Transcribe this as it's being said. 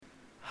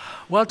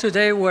Well,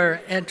 today we're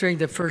entering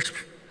the first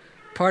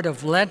part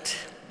of Lent,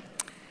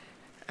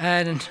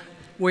 and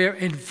we're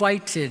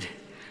invited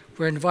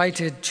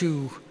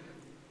to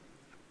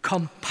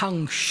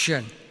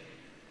compunction.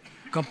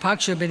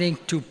 Compunction meaning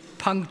to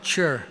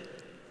puncture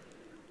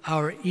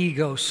our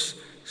egos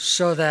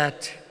so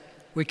that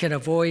we can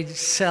avoid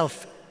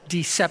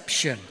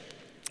self-deception.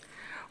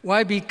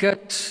 Why?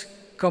 Because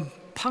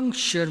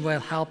compunction will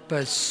help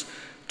us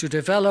to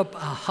develop a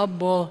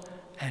humble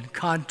and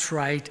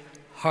contrite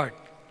heart.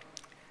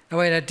 Now,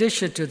 in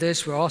addition to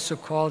this, we're also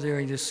called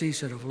during the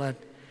season of Lent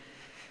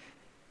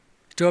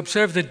to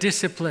observe the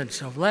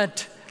disciplines of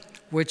Lent,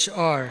 which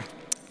are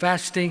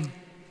fasting,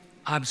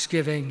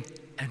 almsgiving,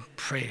 and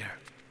prayer.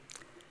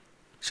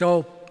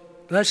 So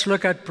let's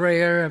look at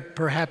prayer and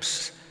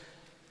perhaps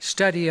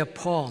study a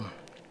poem.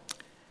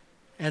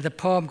 And the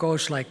poem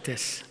goes like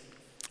this.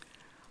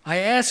 I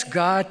asked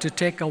God to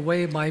take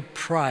away my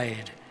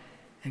pride,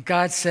 and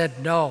God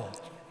said no.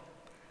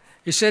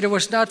 He said it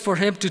was not for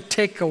him to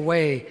take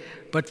away,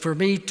 but for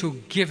me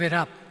to give it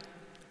up.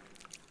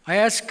 I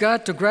asked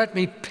God to grant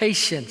me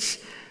patience,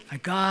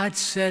 and God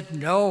said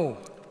no.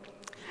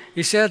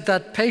 He said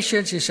that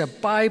patience is a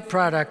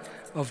byproduct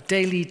of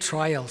daily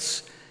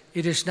trials.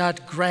 It is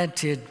not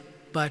granted,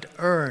 but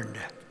earned.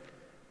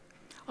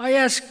 I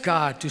asked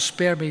God to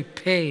spare me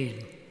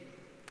pain.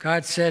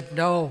 God said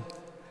no.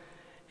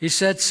 He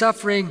said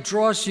suffering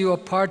draws you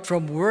apart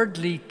from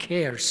worldly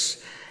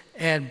cares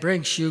and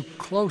brings you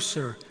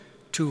closer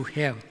to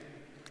Him.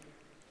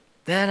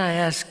 Then I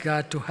asked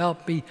God to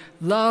help me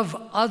love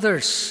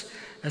others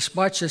as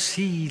much as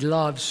He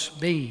loves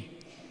me.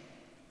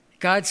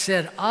 God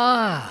said,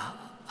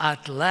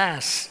 at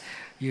last,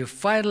 you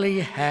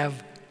finally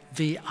have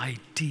the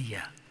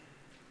idea.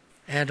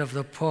 End of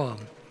the poem.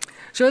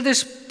 So in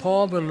this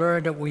poem, we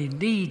learn that we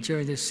need,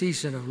 during the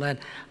season of Lent,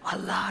 a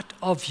lot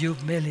of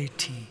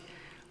humility.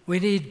 We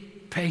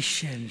need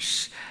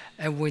patience,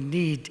 and we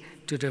need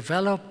to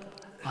develop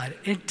an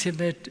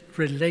intimate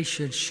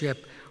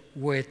relationship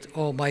with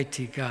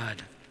Almighty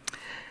God.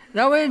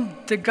 Now, in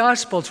the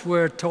Gospels,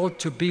 we're told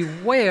to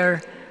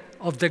beware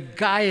of the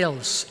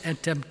guiles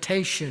and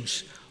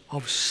temptations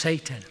of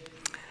Satan.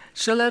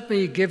 So let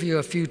me give you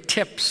a few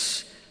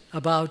tips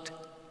about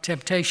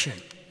temptation.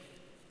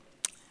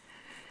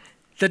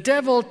 The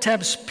devil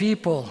tempts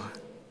people,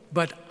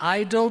 but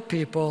idle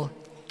people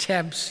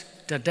tempts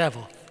the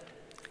devil.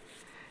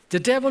 The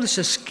devil is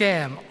a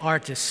scam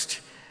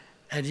artist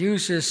and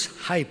uses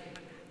hype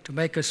to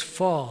make us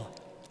fall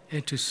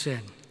into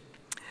sin.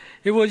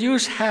 He will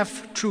use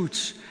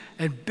half-truths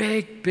and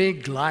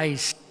big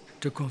lies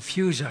to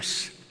confuse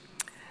us.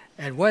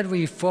 And when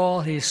we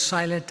fall, he is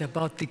silent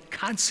about the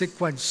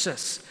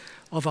consequences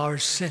of our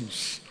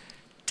sins,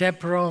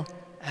 temporal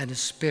and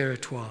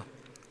spiritual.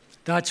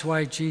 That's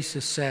why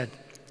Jesus said,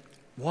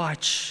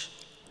 watch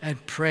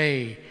and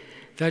pray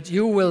that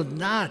you will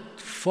not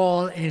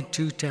fall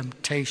into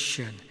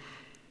temptation,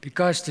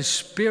 because the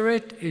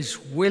spirit is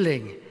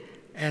willing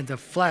and the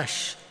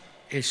flesh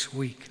is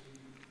weak.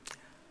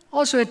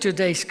 Also in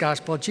today's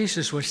gospel,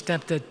 Jesus was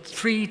tempted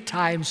 3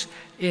 times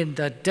in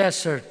the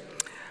desert.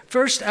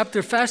 First,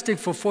 after fasting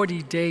for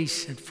 40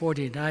 days and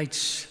 40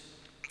 nights,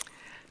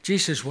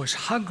 Jesus was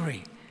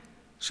hungry.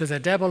 So the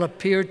devil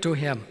appeared to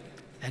him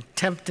and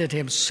tempted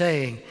him,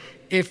 saying,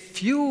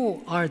 if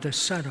you are the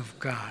Son of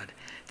God,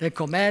 then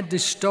command the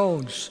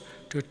stones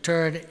to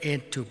turn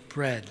into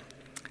bread.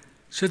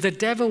 So the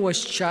devil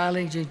was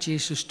challenging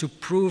Jesus to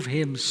prove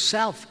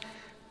himself.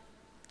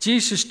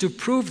 Jesus to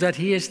prove that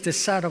he is the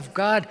Son of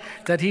God,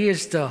 that he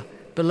is the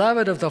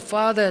beloved of the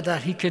Father,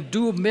 that he can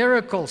do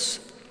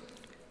miracles.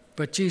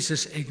 But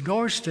Jesus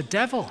ignores the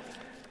devil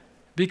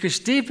because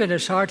deep in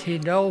his heart he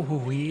knows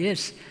who he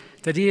is,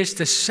 that he is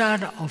the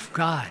Son of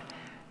God,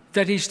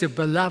 that he's the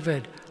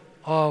beloved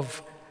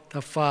of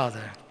the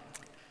Father.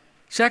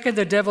 Second,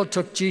 the devil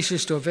took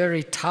Jesus to the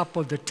very top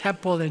of the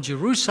temple in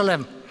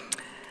Jerusalem.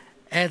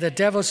 And the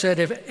devil said,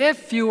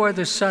 if you are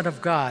the Son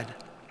of God,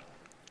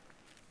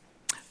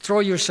 throw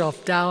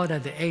yourself down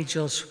and the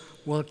angels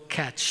will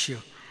catch you.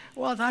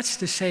 Well, that's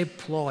the same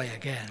ploy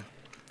again.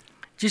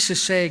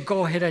 Jesus saying,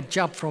 go ahead and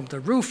jump from the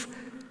roof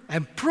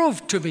and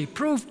prove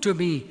to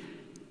me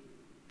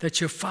that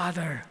your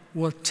Father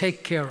will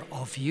take care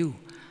of you.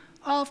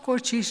 Well, of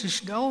course,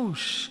 Jesus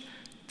knows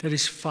that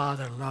his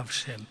Father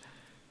loves him.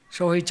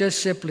 So he just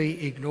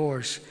simply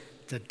ignores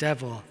the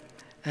devil.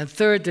 And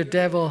third, the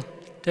devil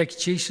takes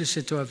Jesus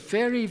into a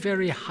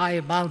very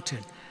high mountain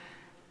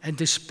and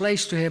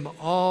displays to him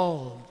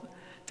all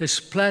the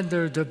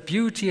splendor, the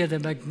beauty, and the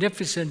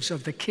magnificence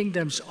of the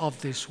kingdoms of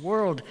this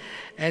world.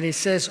 And he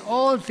says,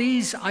 all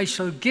these I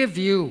shall give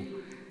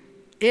you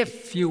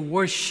if you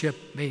worship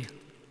me.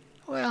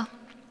 Well,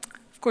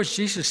 of course,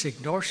 Jesus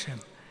ignores him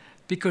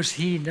because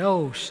he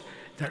knows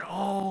that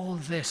all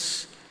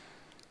this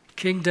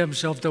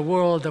kingdoms of the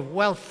world, the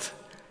wealth,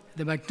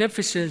 the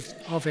magnificence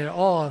of it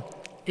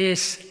all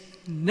is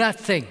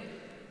nothing.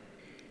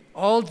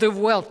 All the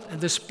wealth and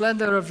the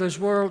splendor of this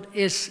world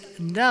is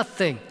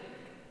nothing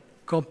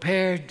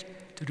compared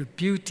to the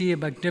beauty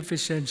and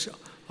magnificence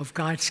of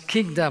God's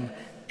kingdom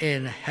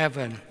in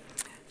heaven.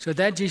 So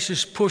then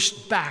Jesus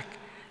pushed back,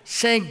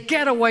 saying,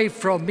 "Get away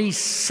from me,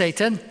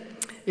 Satan.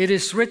 It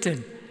is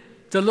written,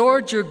 'The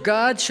Lord your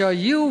God shall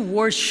you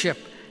worship,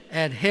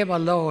 and him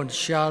alone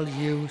shall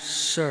you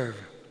serve.'"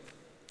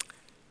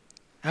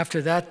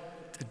 After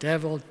that, the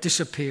devil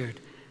disappeared,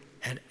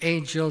 and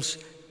angels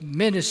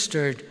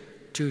ministered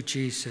to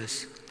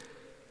Jesus.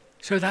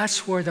 So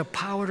that's where the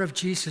power of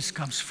Jesus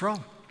comes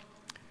from.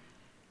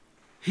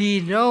 He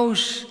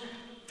knows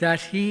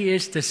that he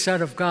is the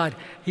Son of God.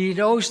 He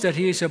knows that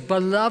he is a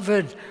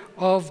beloved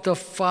of the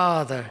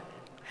Father.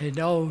 He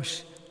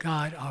knows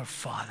God our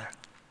Father.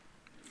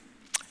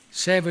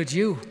 Same with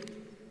you.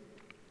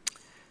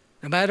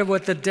 No matter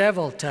what the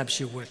devil tempts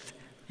you with,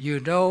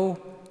 you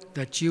know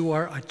that you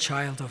are a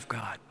child of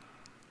God.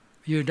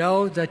 You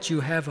know that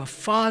you have a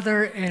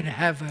Father in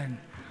heaven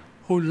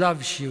who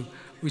loves you,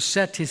 who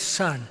sent his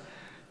Son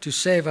to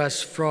save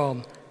us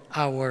from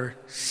our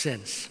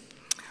sins.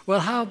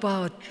 Well, how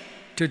about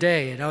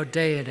today, in our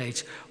day and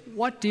age?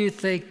 What do you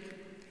think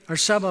are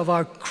some of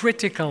our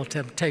critical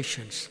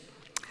temptations?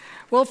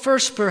 Well,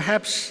 first,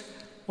 perhaps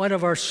one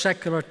of our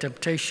secular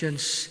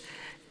temptations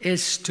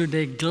is to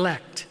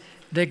neglect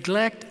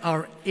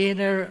our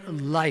inner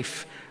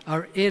life,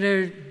 our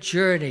inner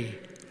journey,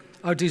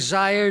 our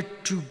desire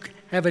to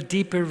have a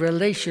deeper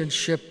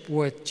relationship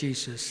with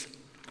Jesus.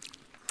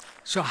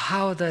 So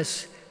how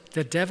does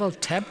the devil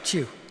tempt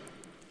you?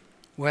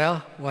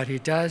 Well, what he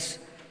does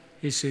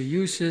is he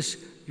uses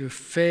your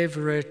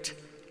favorite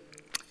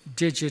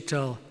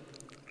digital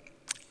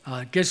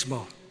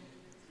gizmo,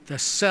 the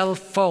cell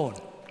phone.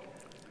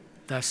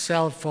 The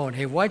cell phone.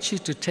 He wants you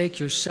to take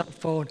your cell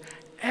phone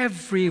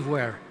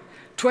everywhere,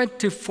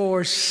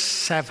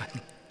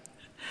 24/7.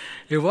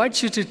 He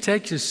wants you to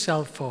take your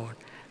cell phone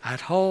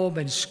at home,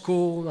 in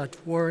school, at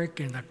work,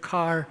 in the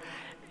car,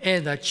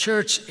 in the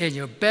church, in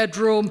your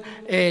bedroom,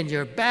 in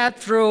your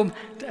bathroom,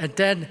 and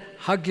then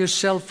hug your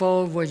cell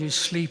phone when you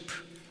sleep.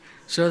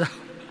 So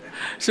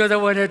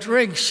that when it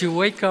rings, you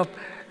wake up,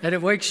 and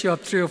it wakes you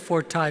up 3 or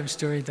 4 times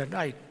during the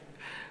night.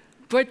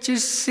 But you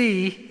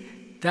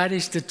see, that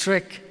is the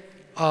trick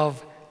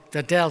of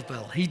the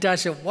devil. He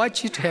doesn't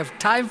want you to have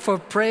time for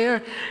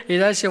prayer. He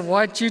doesn't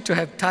want you to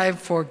have time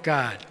for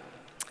God.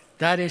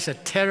 That is a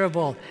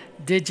terrible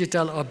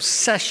digital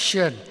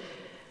obsession.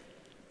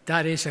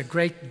 That is a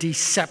great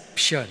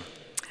deception.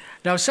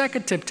 Now,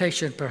 second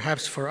temptation,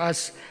 perhaps for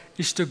us,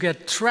 is to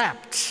get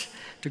trapped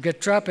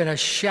in a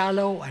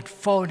shallow and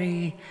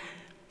phony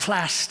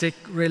plastic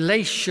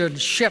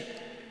relationship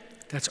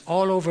that's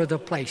all over the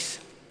place,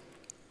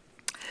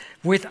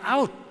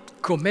 without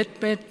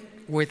commitment,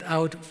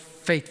 without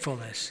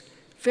faithfulness.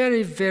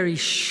 Very, very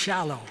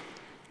shallow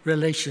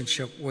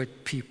relationship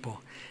with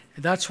people.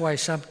 And that's why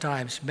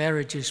sometimes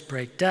marriages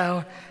break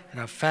down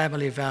and our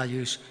family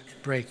values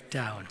break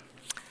down.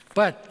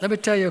 But let me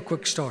tell you a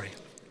quick story.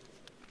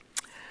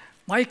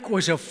 Mike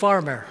was a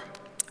farmer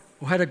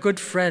who had a good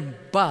friend,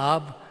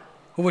 Bob,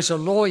 who was a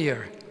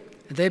lawyer,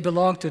 and they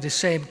belonged to the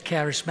same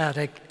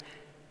charismatic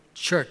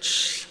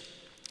church.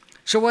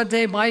 So one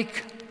day,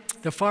 Mike,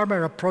 the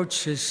farmer,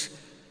 approached his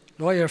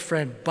lawyer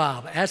friend,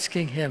 Bob,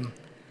 asking him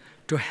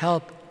to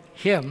help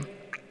him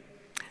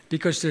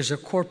because there's a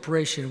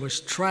corporation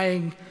was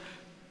trying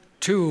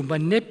to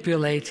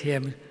manipulate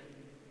him,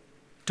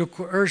 to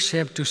coerce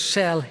him to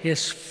sell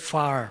his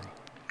farm,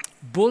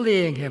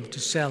 bullying him to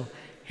sell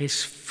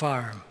his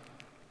farm.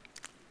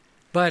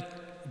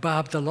 But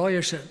Bob, the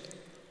lawyer, said,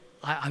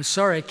 I'm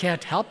sorry, I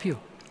can't help you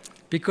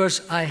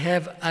because I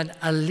have an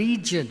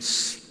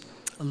allegiance,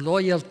 a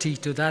loyalty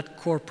to that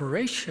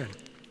corporation.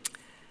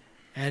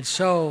 And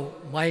so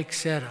Mike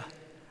said,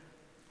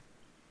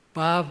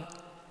 Bob,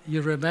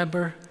 you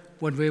remember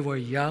when we were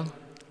young?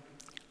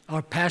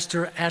 Our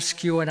pastor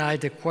asked you and I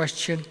the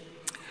question,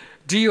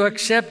 do you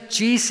accept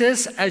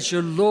Jesus as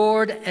your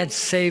Lord and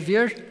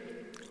Savior?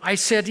 I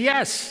said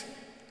yes.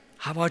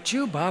 How about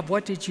you, Bob?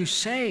 What did you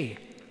say?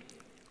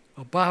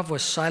 Well, Bob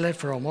was silent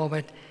for a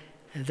moment,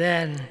 and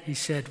then he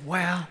said,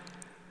 well,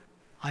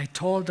 I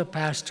told the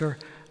pastor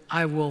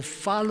I will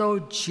follow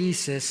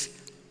Jesus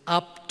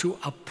up to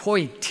a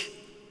point.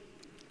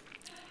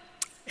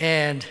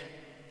 And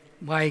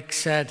Mike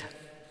said,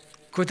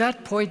 could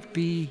that point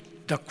be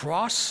the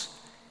cross?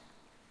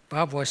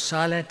 Bob was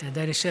silent, and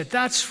then he said,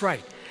 that's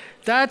right.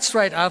 That's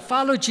right. I'll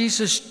follow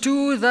Jesus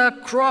to the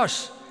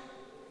cross,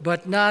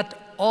 but not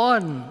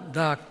on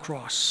the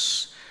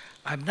cross.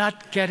 I'm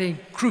not getting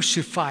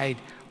crucified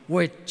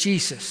with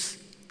Jesus.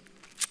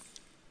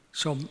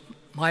 So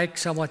Mike,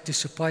 somewhat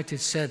disappointed,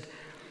 said,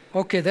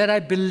 okay, then I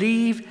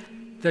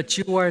believe that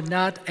you are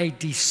not a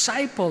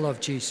disciple of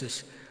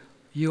Jesus.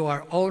 You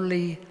are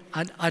only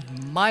an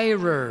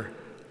admirer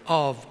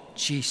of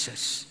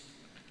Jesus.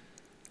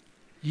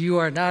 You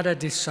are not a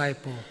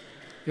disciple.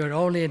 You're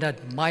only an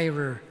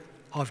admirer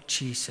of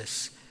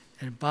Jesus.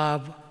 And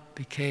Bob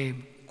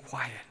became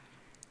quiet.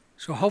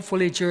 So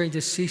hopefully during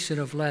this season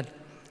of Lent,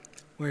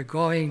 we're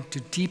going to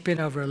deepen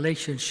our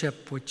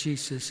relationship with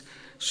Jesus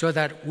so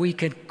that we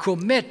can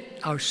commit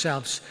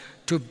ourselves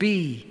to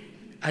be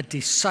a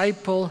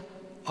disciple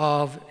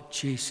of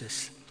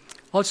Jesus.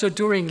 Also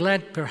during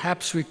Lent,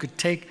 perhaps we could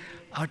take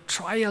our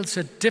trials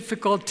and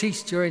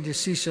difficulties during the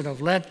season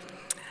of Lent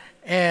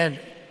and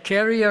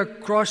carry our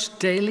cross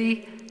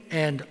daily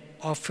and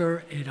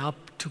offer it up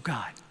to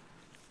God.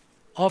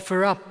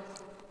 Offer up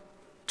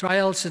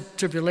trials and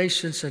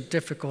tribulations and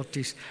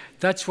difficulties.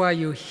 That's why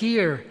you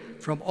hear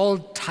from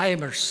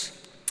old-timers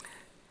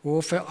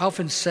who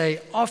often say,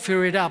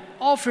 offer it up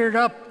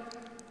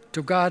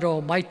to God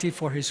Almighty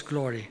for His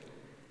glory.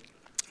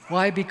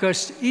 Why?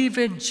 Because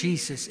even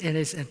Jesus in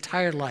His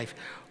entire life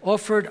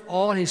offered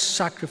all His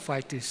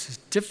sacrifices, His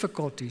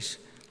difficulties,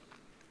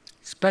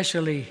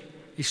 especially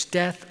His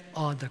death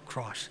on the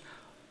cross.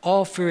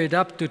 Offer it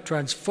up to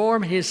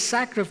transform His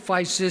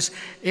sacrifices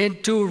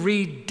into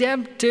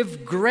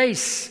redemptive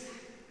grace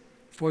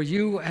for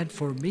you and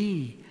for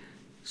me,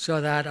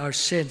 so that our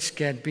sins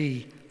can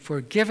be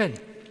forgiven.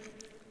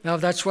 Now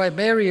that's why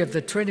Mary of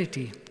the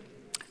Trinity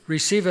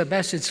received a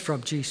message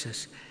from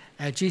Jesus,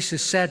 and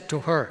Jesus said to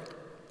her,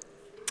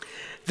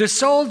 "The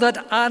soul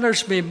that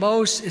honors me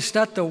most is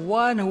not the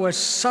one who has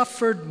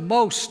suffered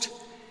most,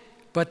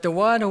 but the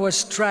one who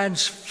has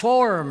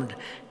transformed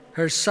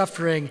her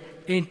suffering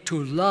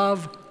into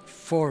love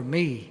for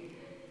me.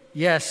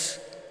 Yes,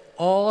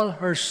 all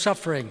her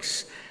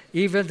sufferings,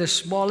 even the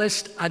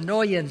smallest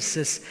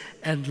annoyances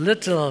and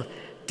little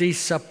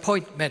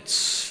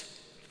disappointments."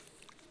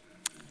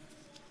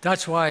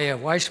 That's why a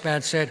wise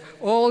man said,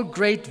 all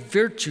great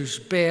virtues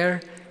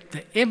bear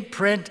the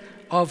imprint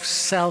of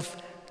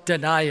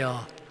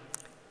self-denial.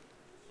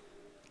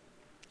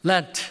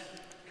 Lent,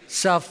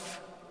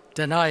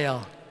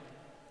 self-denial.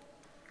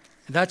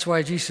 And that's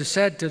why Jesus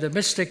said to the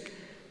mystic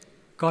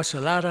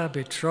Consolata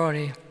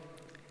Betroni,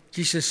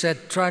 Jesus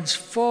said,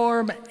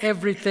 transform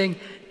everything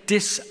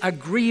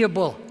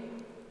disagreeable,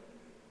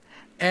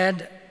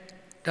 and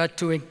that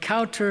to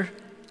encounter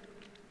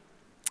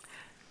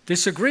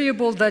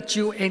disagreeable that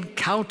you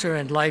encounter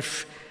in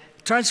life,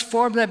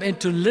 transform them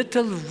into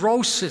little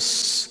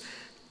roses,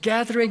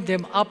 gathering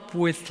them up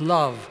with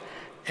love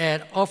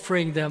and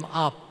offering them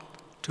up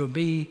to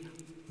me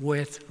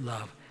with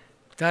love.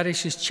 That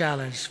is His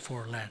challenge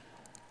for Lent.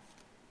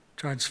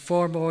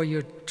 Transform all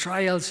your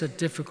trials and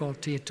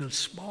difficulty into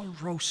small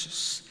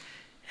roses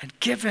and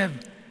give Him,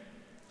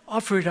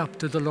 offer it up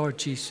to the Lord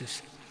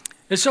Jesus.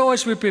 And so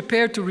as we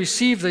prepare to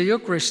receive the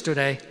Eucharist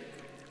today,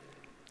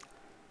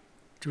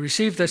 to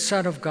receive the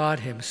Son of God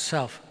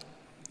Himself,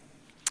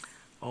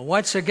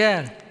 once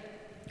again,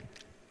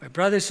 my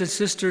brothers and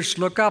sisters,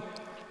 look up,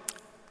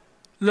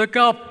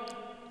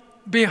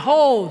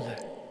 behold,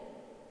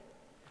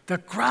 the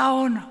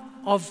crown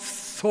of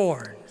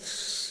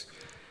thorns,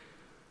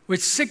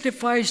 which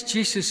signifies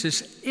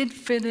Jesus'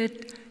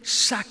 infinite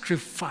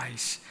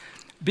sacrifice,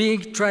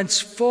 being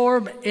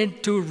transformed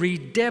into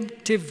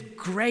redemptive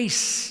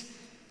grace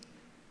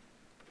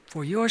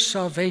for your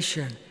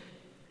salvation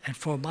and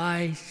for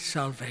my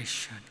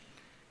salvation.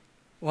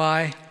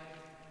 Why?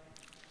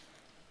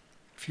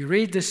 If you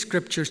read the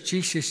scriptures,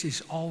 Jesus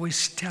is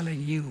always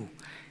telling you,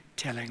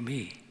 telling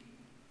me,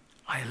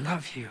 I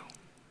love you.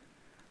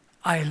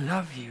 I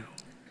love you.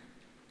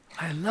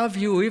 I love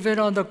you. Even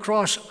on the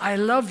cross, I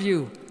love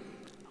you.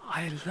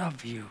 I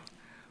love you.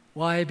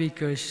 Why?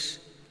 Because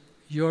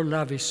your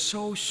love is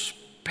so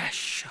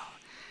special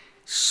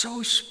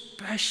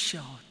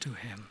to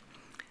Him,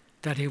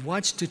 that He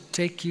wants to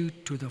take you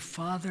to the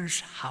Father's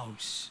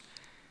house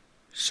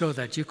so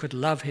that you could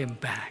love Him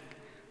back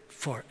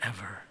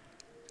forever.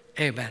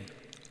 Amen.